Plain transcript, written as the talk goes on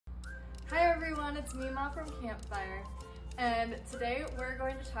everyone, it's MeeMaw from Campfire, and today we're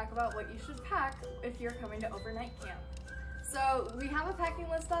going to talk about what you should pack if you're coming to overnight camp. So we have a packing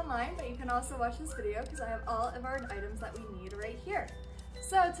list online, but you can also watch this video because I have all of our items that we need right here.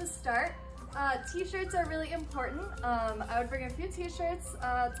 So to start, t-shirts are really important. I would bring a few t-shirts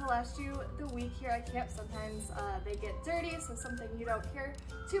to last you the week here at camp. Sometimes they get dirty, so something you don't care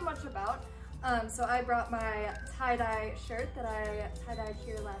too much about. So I brought my tie-dye shirt that I tie-dyed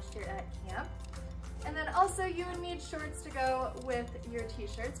here last year at camp. And then also you would need shorts to go with your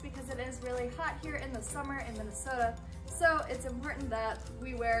t-shirts because it is really hot here in the summer in Minnesota. So it's important that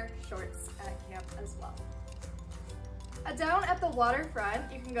we wear shorts at camp as well. Down at the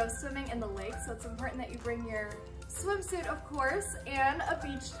waterfront, you can go swimming in the lake, so it's important that you bring your swimsuit, of course, and a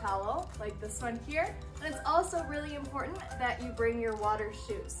beach towel, like this one here. And it's also really important that you bring your water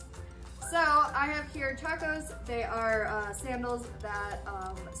shoes. So I have here Chacos. They are sandals that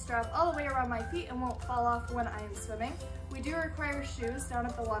strap all the way around my feet and won't fall off when I am swimming. We do require shoes down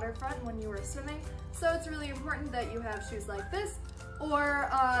at the waterfront when you are swimming, so it's really important that you have shoes like this or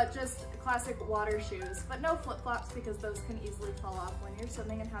just classic water shoes, but no flip-flops because those can easily fall off when you're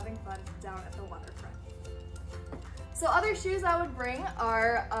swimming and having fun down at the waterfront. So other shoes I would bring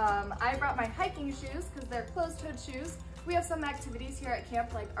are, I brought my hiking shoes because they're closed-toed shoes. We have some activities here at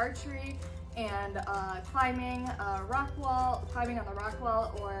camp like archery and climbing climbing on the rock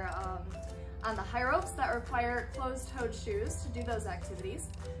wall or on the high ropes that require closed-toed shoes to do those activities.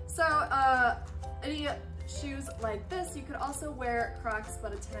 So any shoes like this, you could also wear Crocs,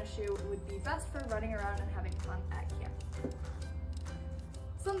 but a tennis shoe would be best for running around and having fun at camp.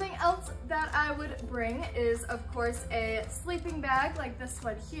 Something else that I would bring is, of course, a sleeping bag like this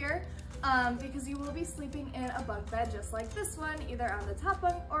one here, because you will be sleeping in a bunk bed just like this one, either on the top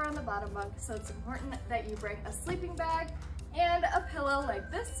bunk or on the bottom bunk. So it's important that you bring a sleeping bag and a pillow like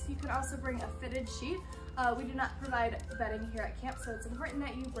this. You can also bring a fitted sheet. We do not provide bedding here at camp, so it's important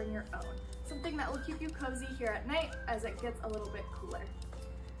that you bring your own. Something that will keep you cozy here at night as it gets a little bit cooler.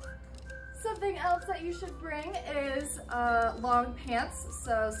 Something else that you should bring is long pants,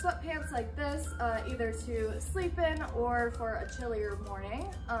 so sweatpants like this, either to sleep in or for a chillier morning.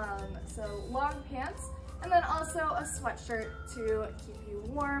 So long pants, and then also a sweatshirt to keep you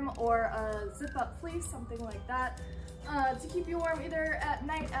warm, or a zip-up fleece, something like that, to keep you warm either at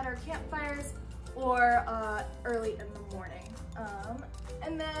night at our campfires or early in the morning.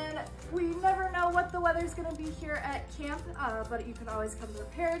 And then we never know what the weather's gonna be here at camp, but you can always come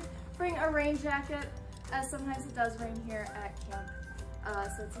prepared. Bring a rain jacket, as sometimes it does rain here at camp.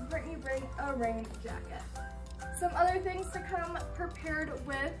 So it's important you bring a rain jacket. Some other things to come prepared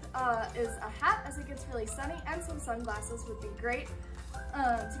with is a hat as it gets really sunny, and some sunglasses would be great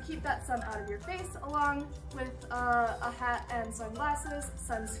to keep that sun out of your face. Along with a hat and sunglasses,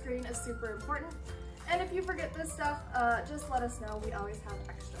 sunscreen is super important. And if you forget this stuff, just let us know. We always have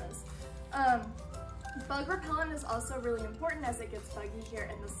extras. Bug repellent is also really important as it gets buggy here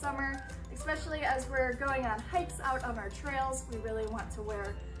in the summer, especially as we're going on hikes out on our trails. We really want to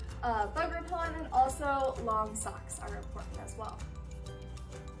wear bug repellent, and also long socks are important as well.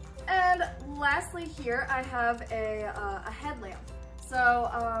 And lastly here, I have a headlamp.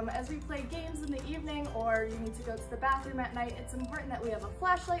 So as we play games in the evening or you need to go to the bathroom at night, it's important that we have a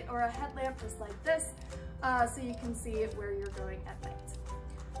flashlight or a headlamp just like this so you can see where you're going at night.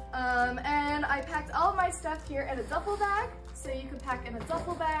 And I packed all of my stuff here in a duffel bag, so you can pack in a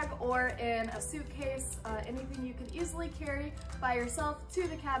duffel bag or in a suitcase, anything you could easily carry by yourself to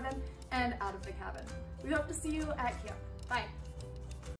the cabin and out of the cabin. We hope to see you at camp. Bye.